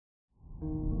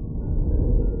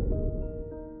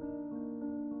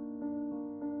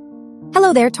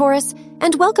Hello there, Taurus,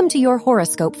 and welcome to your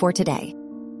horoscope for today,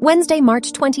 Wednesday,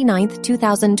 March 29th,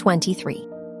 2023.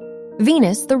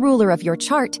 Venus, the ruler of your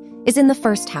chart, is in the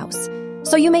first house,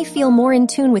 so you may feel more in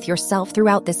tune with yourself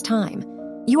throughout this time.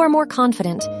 You are more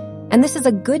confident, and this is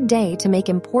a good day to make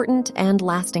important and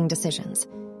lasting decisions.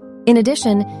 In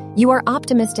addition, you are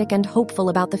optimistic and hopeful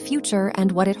about the future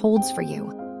and what it holds for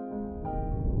you.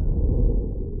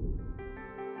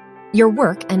 Your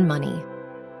work and money.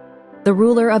 The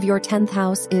ruler of your 10th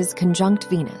house is conjunct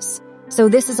Venus, so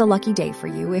this is a lucky day for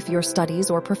you if your studies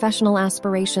or professional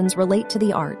aspirations relate to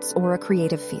the arts or a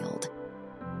creative field.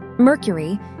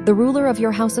 Mercury, the ruler of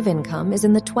your house of income, is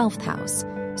in the 12th house,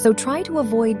 so try to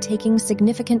avoid taking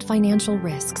significant financial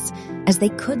risks, as they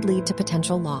could lead to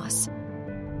potential loss.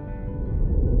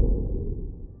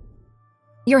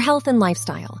 Your health and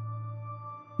lifestyle.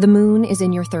 The moon is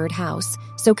in your 3rd house,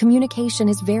 so communication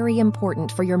is very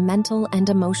important for your mental and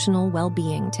emotional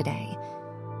well-being today.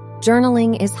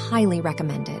 Journaling is highly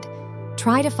recommended.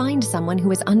 Try to find someone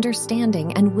who is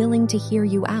understanding and willing to hear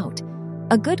you out.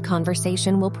 A good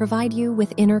conversation will provide you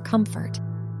with inner comfort.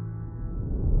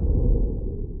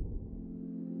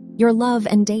 Your love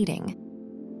and dating.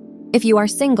 If you are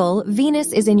single,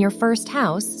 Venus is in your 1st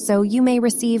house, so you may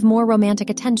receive more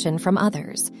romantic attention from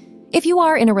others. If you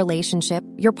are in a relationship,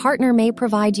 your partner may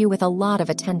provide you with a lot of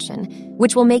attention,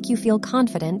 which will make you feel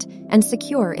confident and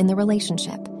secure in the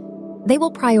relationship. They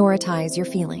will prioritize your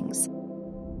feelings.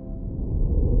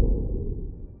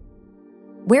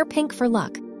 Wear pink for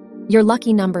luck. Your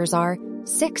lucky numbers are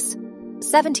 6,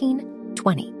 17,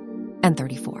 20, and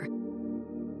 34.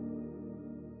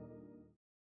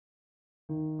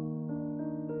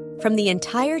 From the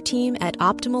entire team at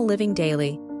Optimal Living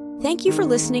Daily, thank you for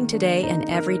listening today and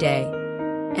every day.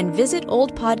 And visit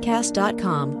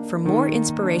oldpodcast.com for more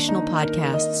inspirational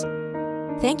podcasts.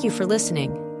 Thank you for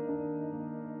listening.